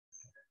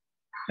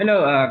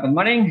Hello, good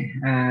morning.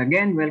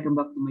 Again, welcome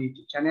back to my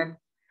YouTube channel.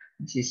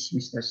 This is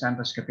Mr.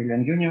 Santos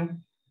Capillan Jr.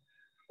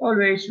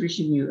 Always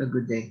wishing you a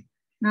good day.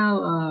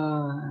 Now,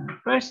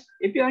 first,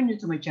 if you are new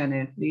to my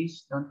channel,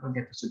 please don't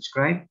forget to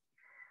subscribe.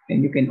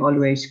 And you can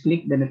always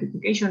click the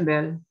notification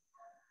bell.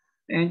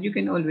 And you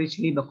can always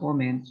leave a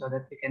comment so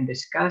that we can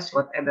discuss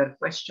whatever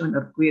question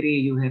or query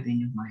you have in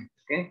your mind.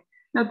 Okay.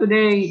 Now,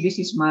 today, this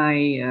is my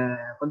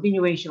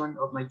continuation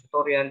of my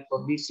tutorial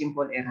for this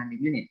simple air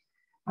handling unit.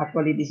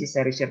 Actually, this is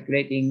a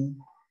recirculating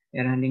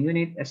air handling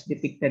unit as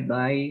depicted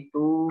by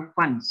two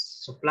fans,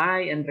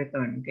 supply and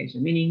return. Okay, so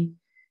meaning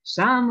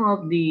some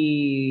of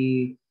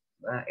the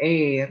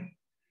air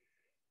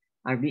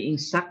are being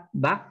sucked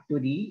back to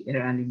the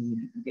air handling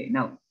unit. Okay,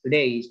 now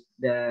today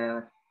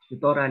the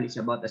tutorial is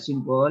about a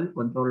simple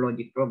control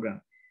logic program.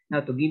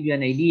 Now to give you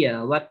an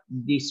idea, what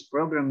this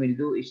program will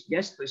do is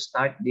just to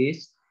start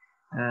this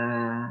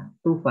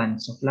two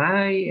fans,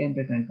 supply and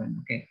return fan.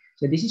 Okay,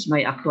 so this is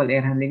my actual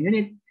air handling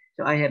unit.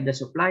 So I have the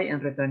supply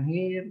and return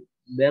here,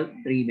 belt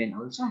driven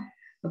also.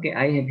 Okay,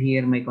 I have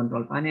here my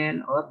control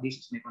panel, or this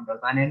is my control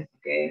panel.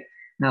 Okay,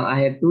 now I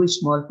have two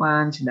small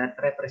fans that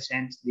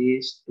represents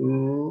these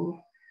two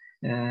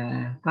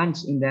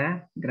fans in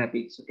the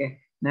graphics. Okay,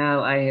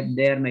 now I have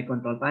there my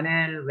control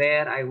panel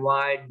where I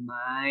wired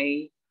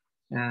my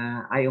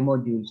IO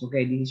modules.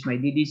 Okay, this is my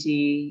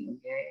DDC.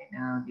 Okay,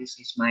 now this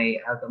is my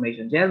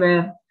automation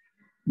server.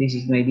 This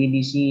is my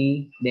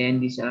DDC. Then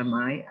these are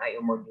my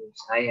IO modules.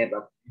 I have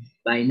a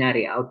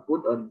binary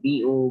output or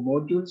BO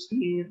modules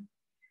here,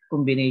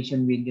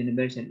 combination with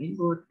universal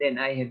input. Then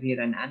I have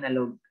here an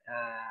analog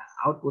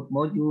output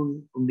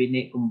module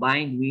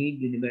combined with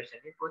universal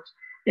inputs.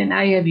 Then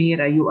I have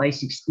here a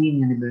UI16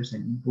 universal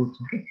inputs.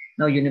 Okay.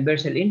 Now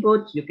universal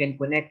inputs, you can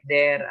connect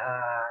there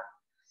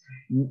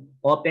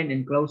open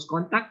and close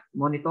contact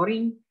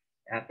monitoring,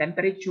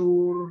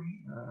 temperature,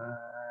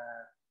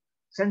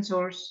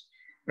 sensors,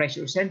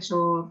 pressure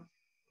sensor,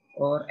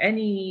 or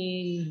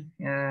any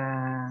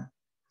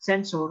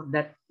sensor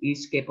that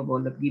is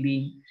capable of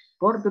giving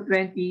 4 to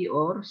 20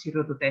 or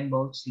 0 to 10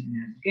 volt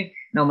signal. Okay.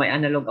 Now my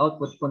analog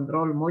output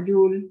control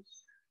module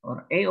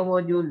or AO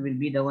module will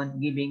be the one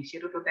giving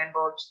 0 to 10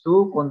 volts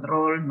to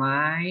control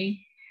my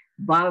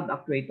bulb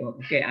actuator.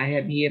 Okay, I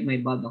have here my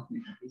bulb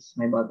actuator. This is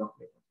my bulb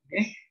actuator.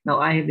 Okay. Now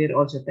I have here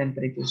also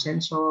temperature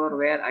sensor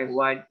where I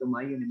wired to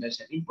my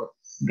universal input.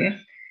 Okay.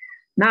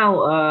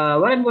 Now,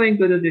 what I'm going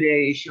to do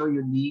today is show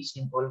you the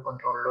simple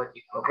control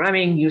logic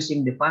programming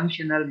using the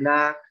functional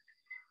block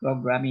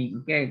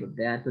programming. Okay,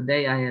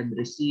 today I have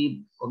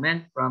received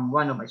comment from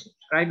one of my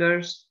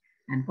subscribers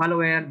and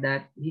follower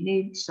that he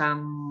needs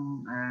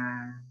some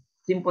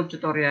simple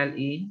tutorial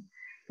in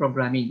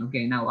programming.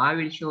 Okay, now I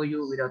will show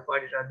you without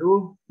further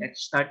ado.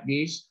 Let's start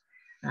this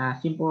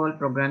simple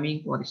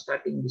programming for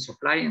starting the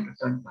supply and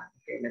return fan.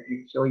 Okay, let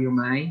me show you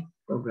my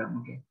program.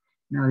 Okay,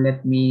 now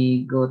let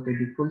me go to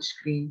the full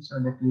screen so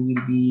that we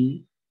will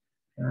be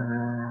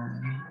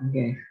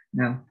okay.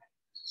 Now,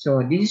 so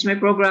this is my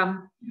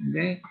program.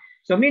 Okay,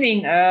 so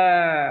meaning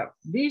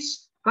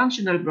these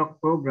functional block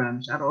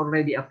programs are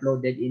already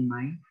uploaded in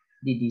my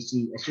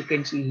DDC. As you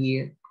can see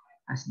here,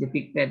 as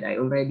depicted, I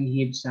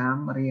already have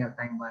some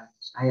real-time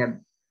values. I have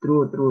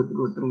true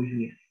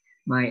here.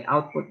 My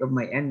output of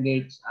my AND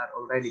gates are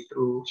already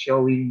true,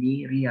 showing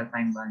the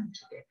real-time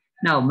values. Okay.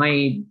 Now,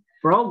 my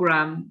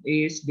program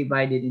is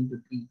divided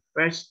into three.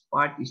 First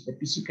part is the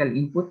physical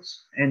inputs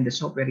and the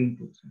software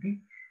inputs. Okay.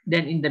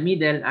 Then in the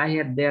middle, I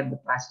have there the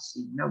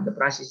processing. Now, the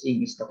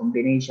processing is the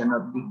combination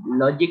of the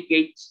logic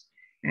gates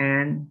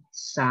and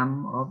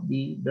some of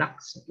the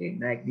blocks, okay,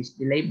 like this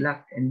delay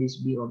block and this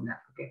BO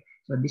block, okay.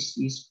 So this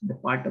is the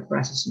part of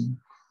processing.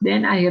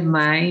 Then I have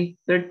my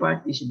third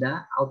part is the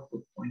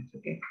output point,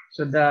 okay.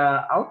 So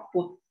the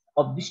output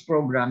of this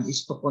program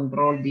is to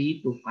control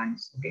the two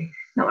fans, okay.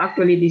 Now,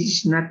 actually, this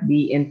is not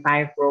the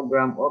entire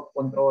program of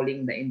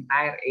controlling the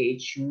entire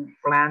AHU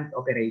plant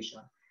operation.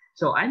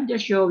 So I'm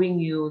just showing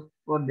you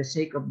for the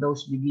sake of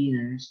those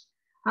beginners,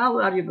 how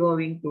are you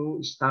going to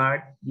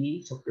start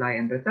the supply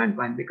and return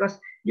fan? Because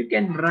you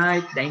can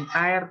write the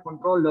entire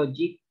control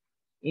logic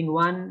in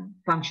one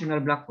functional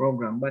block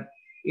program, but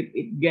if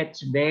it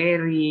gets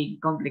very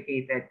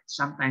complicated,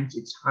 sometimes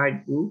it's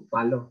hard to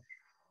follow.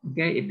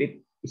 Okay,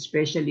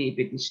 especially if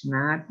it is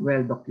not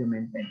well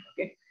documented.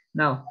 Okay,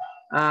 now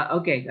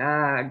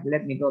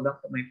let me go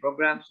back to my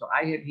program. So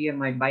I have here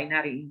my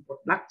binary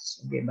input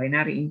blocks. Okay,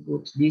 binary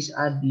inputs. These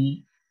are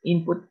the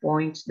input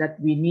points that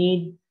we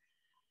need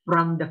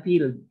from the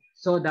field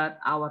so that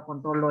our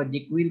control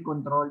logic will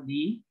control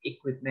the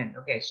equipment.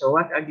 Okay, so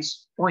what are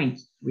these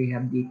points? We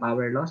have the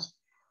power loss,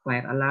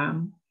 fire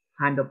alarm,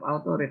 hand of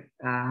auto, trip.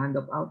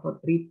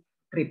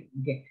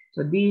 Okay,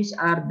 so these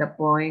are the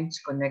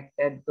points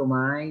connected to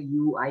my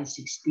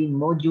UI16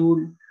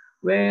 module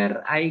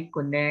where I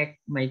connect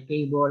my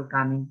cable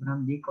coming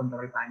from the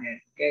control panel.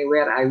 Okay,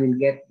 where I will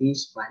get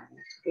these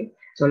values. Okay,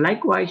 so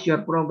likewise, your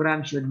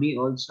program should be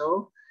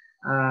also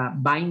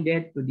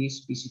binded to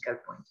these physical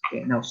points.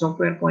 Okay, now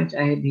software points,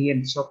 I have here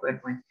the software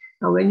points.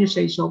 Now, when you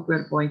say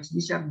software points,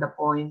 these are the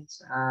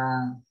points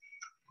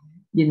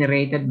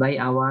generated by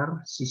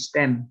our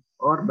system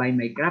or by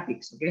my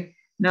graphics. Okay.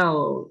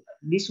 Now,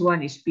 this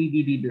one is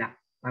PDB block,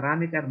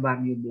 parameter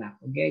value block.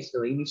 Okay.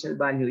 So initial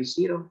value is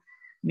 0,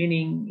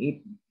 meaning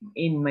if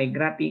in my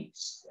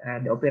graphics,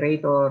 the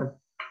operator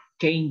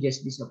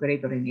changes this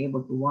operator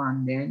enable to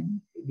 1,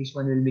 then this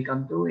one will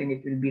become 2 and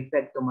it will be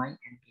fed to my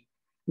NP.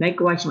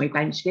 Likewise, my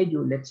time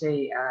schedule, let's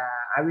say,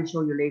 I will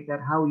show you later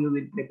how you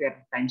will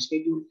prepare time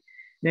schedule.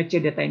 Let's say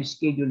the time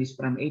schedule is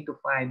from 8 to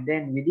 5,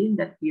 then within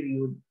that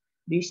period,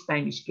 this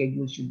time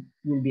schedule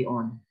will be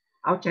on.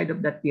 Outside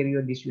of that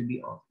period, this will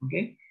be off,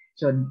 okay?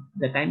 So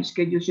the time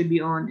schedule should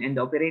be on and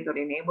the operator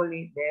enable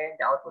it, then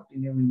the output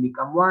will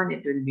become 1,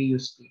 it will be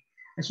used.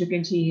 As you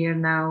can see here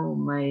now,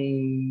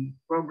 my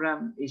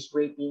program is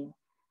waiting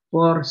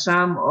for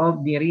some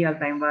of the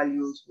real-time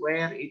values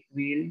where it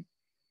will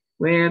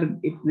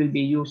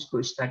be used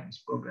to start this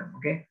program.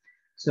 Okay.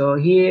 So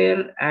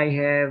here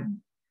I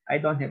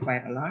don't have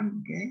fire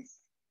alarm. Okay.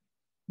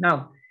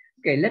 Now,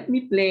 okay, let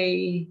me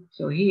play.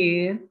 So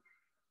here,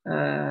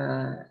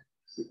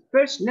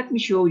 first, let me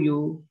show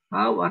you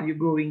how are you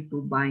going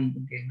to bind.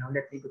 Okay. Now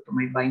let me go to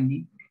my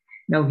binding.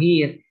 Now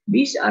here,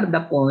 these are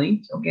the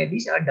points. Okay.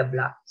 These are the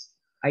blocks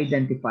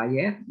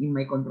identifier in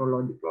my control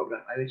logic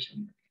program. I will show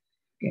you.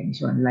 Okay,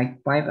 this one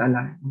like fire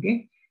alarm.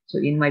 Okay, so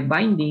in my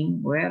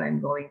binding, where I'm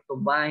going to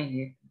bind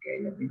it.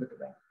 Okay, let me go to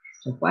that.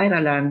 So fire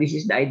alarm, this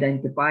is the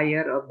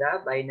identifier of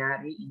the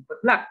binary input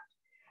block.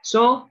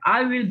 So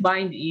I will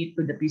bind it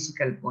to the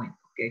physical point.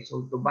 Okay,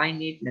 so to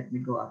bind it, let me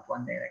go up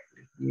one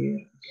directly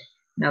here. Okay.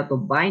 Now to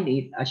bind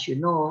it, as you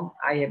know,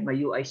 I have my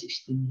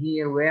UI16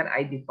 here where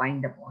I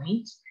define the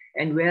points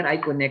and where I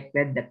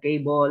connected the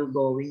cable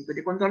going to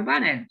the control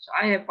panel. So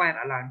I have fire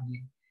alarm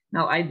here.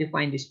 Now I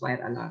define this fire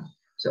alarm.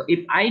 So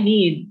if I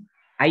need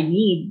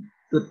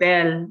to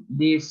tell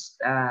this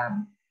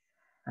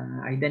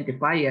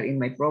identifier in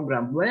my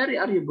program, where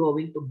are you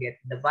going to get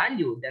the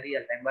value, the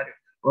real-time value,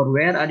 or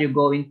where are you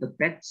going to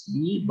fetch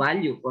the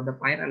value for the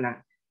fire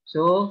alarm?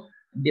 So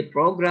the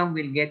program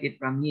will get it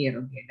from here.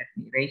 Okay, let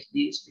me erase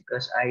this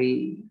because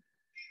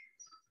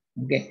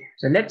okay.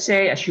 So let's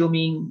say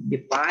assuming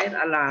the fire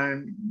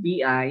alarm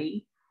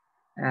BI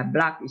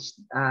block is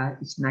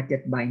not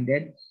yet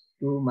binded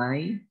to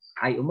my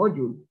IO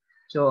module.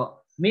 So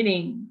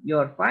meaning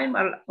your fire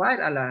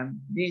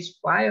alarm, this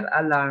fire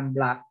alarm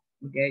block,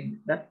 okay,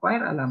 that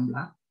fire alarm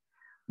block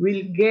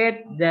will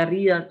get the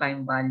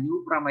real-time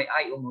value from my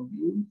IO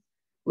module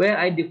where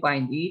I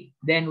defined it,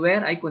 then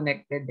where I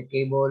connected the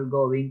cable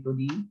going to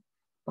the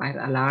fire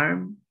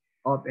alarm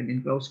open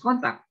and close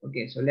contact.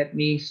 Okay, so let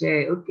me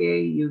say,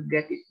 okay, you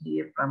get it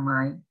here from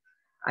my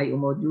IO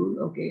module.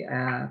 Okay,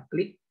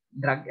 click,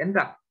 drag and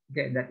drop.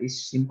 Okay, that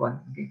is simple.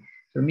 Okay,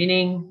 so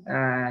meaning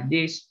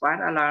this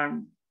fire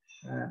alarm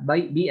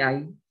by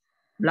BI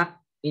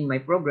block in my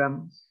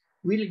program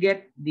will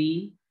get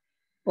the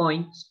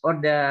points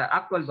or the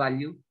actual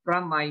value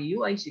from my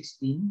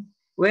UI16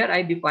 where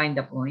I define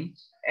the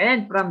points,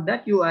 and from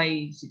that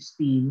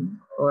UI16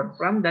 or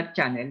from that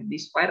channel,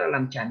 this fire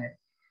alarm channel,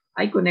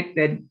 I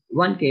connected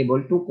one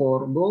cable to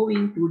core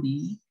going to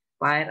the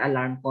fire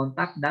alarm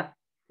contact that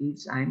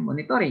is I'm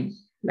monitoring.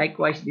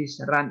 Likewise,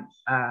 this run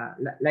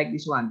like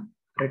this one,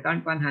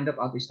 return pan handoff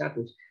auto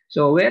status.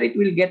 So where it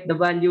will get the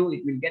value,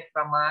 it will get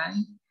from my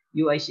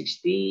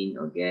UI16.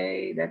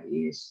 Okay, that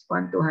is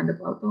pan to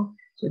handoff auto.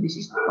 So this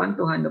is pan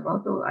to handoff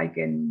auto. I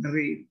can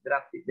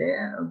redraft it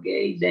there.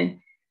 Okay, then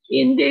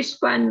in this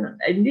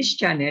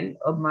channel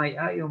of my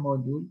IO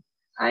module,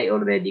 I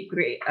already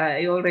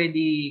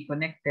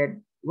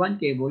connected one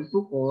cable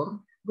to core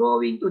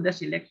going to the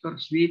selector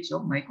switch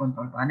of my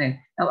control panel.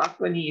 Now,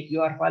 actually, if you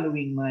are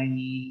following my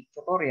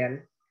tutorial,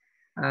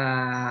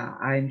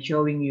 I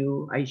showed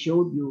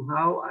you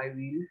how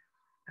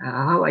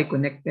I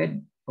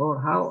connected or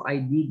how I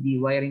did the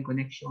wiring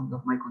connection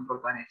of my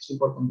control panel,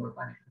 simple control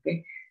panel.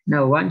 Okay.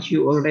 Now, once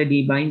you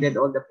already binded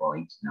all the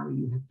points, now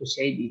you have to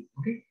save it.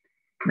 Okay.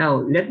 Now,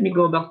 let me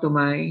go back to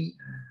my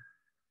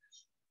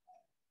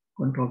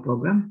control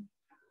program.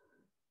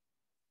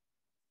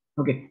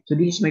 Okay, so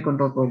this is my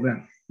control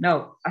program.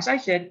 Now, as I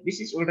said, this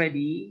is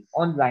already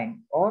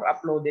online or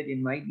uploaded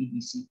in my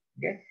DDC.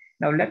 Okay,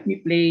 now let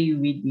me play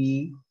with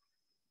the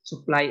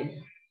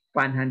supply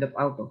fan handoff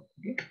auto.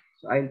 Okay,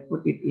 so I'll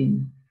put it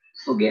in.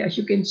 Okay, as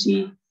you can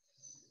see,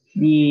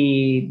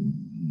 the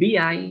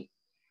BI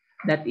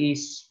that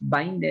is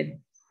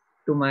binded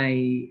to my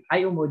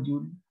IO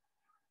module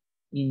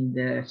in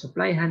the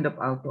supply handoff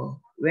auto.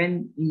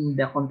 When in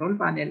the control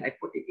panel, I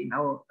put it in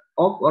off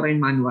or in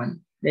manual,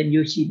 then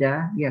you see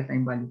the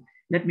real-time value.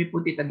 Let me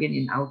put it again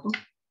in auto.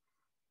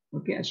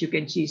 Okay, as you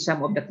can see,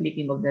 some of the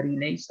clicking of the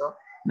relay. So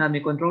now my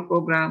control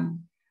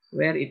program,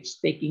 where it's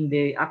taking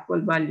the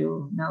actual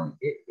value, now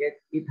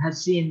it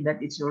has seen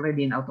that it's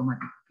already in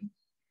automatic. Okay.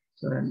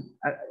 So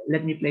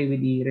let me play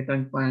with the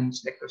return pan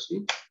selector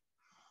switch.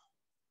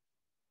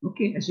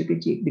 Okay, as you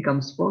can see, it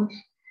becomes false.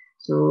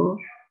 So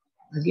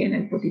again,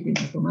 I put it in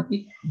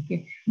automatic.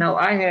 Okay, now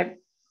I have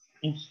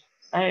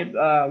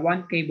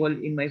one cable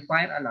in my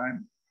fire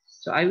alarm.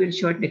 So I will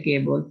short the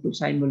cable to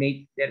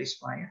simulate there is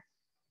fire.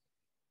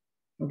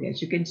 Okay,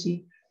 as you can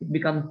see, it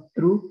becomes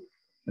true.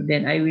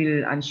 Then I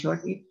will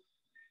unshort it.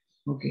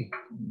 Okay.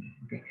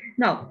 Okay.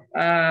 Now,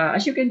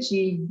 as you can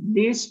see,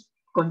 this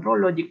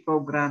control logic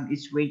program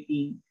is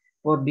waiting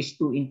for these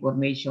two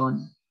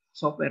information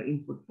software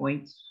input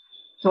points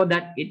so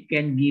that it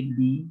can give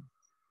the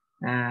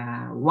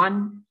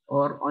one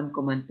or on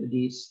command to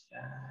this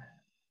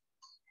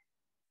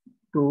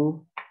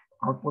two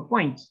output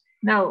points.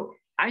 Now,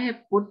 I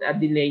have put a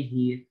delay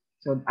here.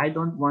 So I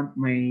don't want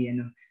my,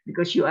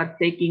 because you are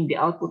taking the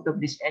output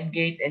of this AND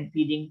gate and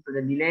feeding to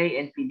the delay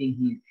and feeding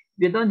here.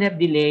 If you don't have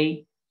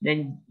delay,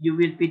 then you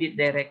will feed it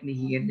directly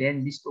here.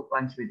 Then these two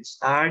punch will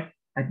start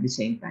at the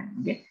same time.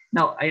 Okay.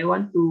 Now, I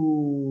want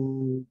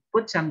to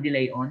put some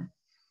delay on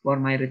for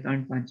my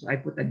return punch. So I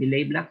put a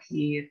delay block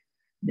here,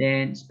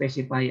 then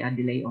specify a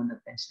delay on of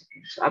 10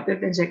 seconds. So after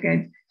 10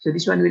 seconds, so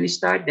this one will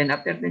start, then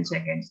after 10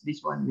 seconds,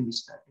 this one will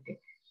start. Okay.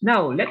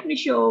 Now, let me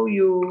show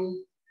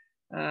you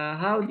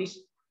how this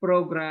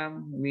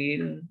program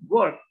will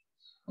work.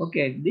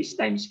 Okay, this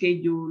time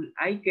schedule,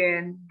 I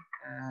can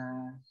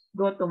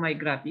go to my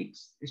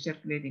graphics,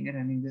 recirculating air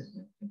handling unit.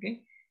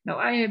 Okay. Now,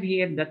 I have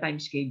here the time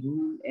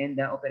schedule and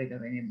the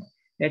operator enable.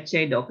 Let's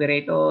say the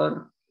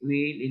operator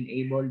will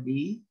enable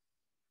the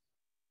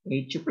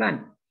HU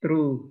plant.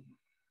 True.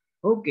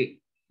 Okay.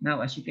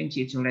 Now, as you can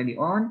see, it's already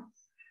on.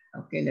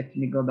 Okay, let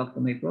me go back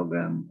to my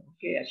program.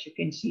 Okay, as you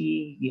can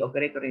see, the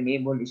operator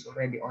enable is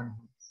already on.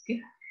 Okay.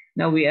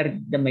 Now we are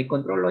my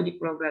control logic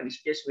program is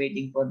just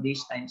waiting for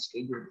this time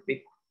schedule.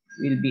 It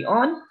will be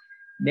on.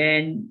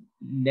 Then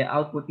the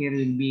output here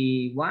will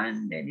be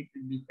 1. Then it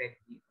will be fed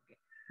here. Okay.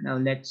 Now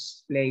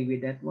let's play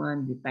with that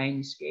one. The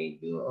time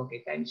schedule.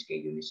 Okay, time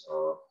schedule is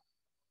off.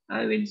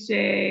 I will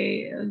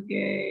say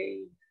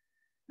okay.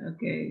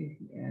 Okay,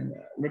 and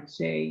let's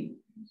say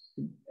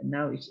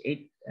now it's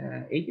 8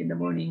 in the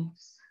morning.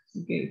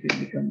 Okay, it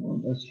will become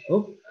on as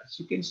as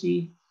you can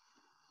see.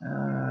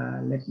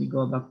 Let me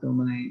go back to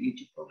my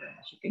YouTube program.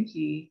 As you can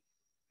see,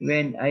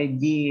 when I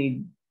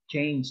did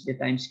change the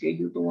time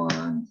schedule to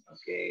 1,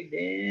 okay,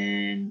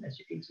 then as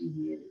you can see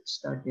here, it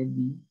started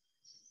the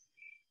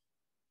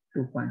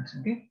 2 punch.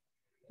 Okay,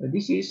 so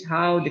this is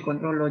how the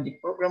control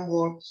logic program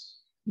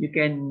works. You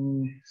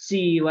can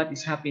see what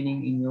is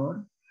happening in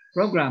your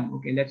program.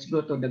 Okay, let's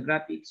go to the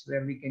graphics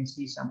where we can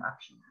see some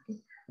action. Okay,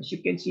 as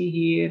you can see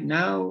here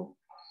now,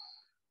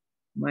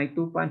 my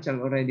 2 punch are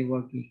already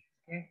working.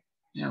 Okay,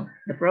 now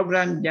the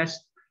program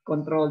just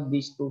controlled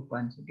these 2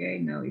 punch. Okay,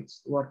 now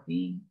it's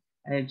working.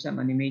 I have some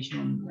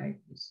animation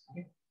like this.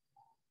 Okay,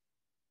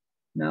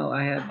 now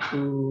I have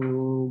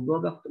to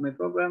go back to my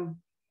program.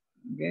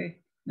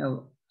 Okay,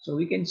 now so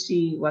we can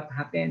see what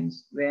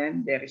happens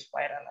when there is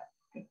fire alarm.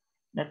 Okay,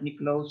 let me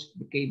close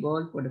the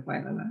cable for the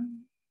fire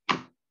alarm.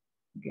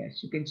 Okay,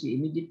 as you can see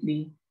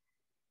immediately,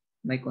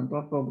 my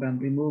control program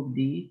remove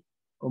the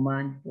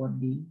command for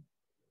the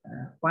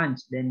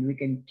punch. Then we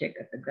can check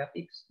at the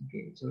graphics.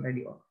 Okay, it's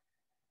already off.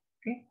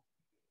 Okay,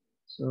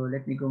 so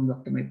let me go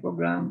back to my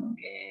program.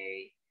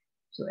 Okay,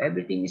 so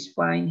everything is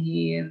fine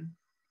here,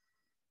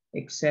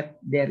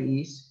 except there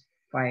is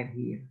fire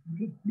here.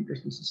 Okay,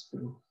 because this is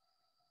true.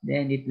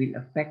 Then it will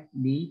affect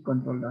the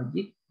control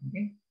logic.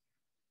 Okay,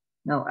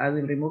 now I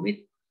will remove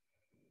it.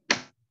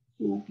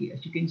 Okay,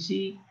 as you can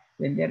see,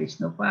 when there is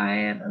no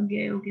fire,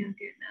 okay.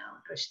 Now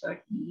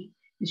restart the.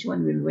 This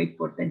one will wait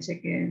for 10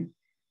 seconds.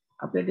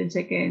 After 10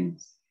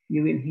 seconds,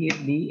 you will hear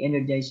the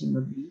energizing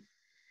of the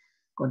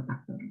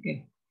contactor.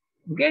 Okay,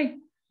 okay,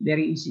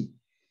 very easy.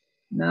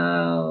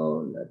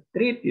 Now the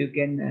trip you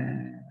can.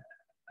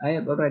 I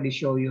have already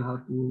shown you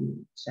how to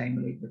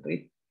simulate the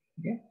trip.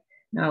 Okay.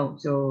 Now,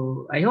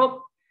 so I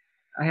hope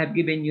I have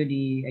given you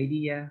the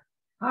idea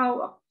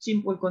how a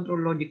simple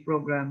control logic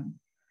program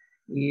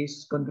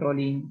is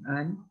controlling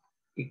an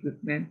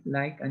equipment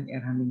like an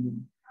air handling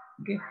unit.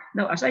 Okay.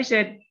 Now, as I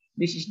said,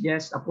 this is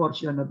just a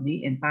portion of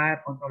the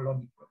entire control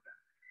logic program.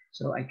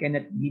 So I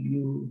cannot give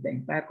you the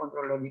entire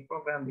control logic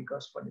program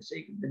because for the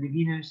sake of the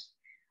beginners,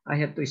 I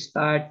have to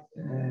start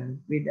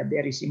with a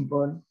very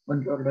simple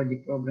control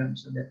logic program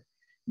so that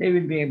they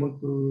will be able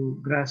to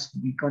grasp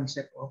the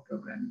concept of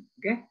programming.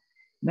 Okay.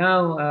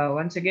 Now,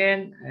 once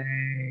again,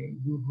 I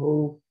do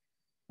hope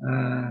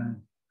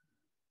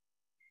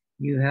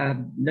you have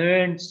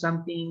learned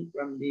something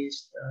from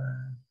this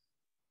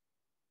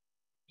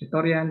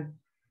tutorial.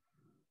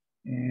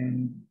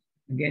 And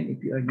again,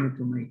 if you are new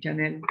to my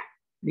channel,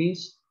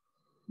 please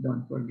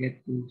don't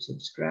forget to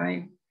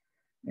subscribe.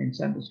 And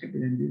Santos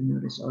Capitan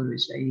Jr. is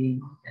always saying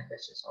that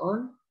that's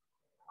all.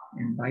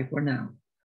 And bye for now.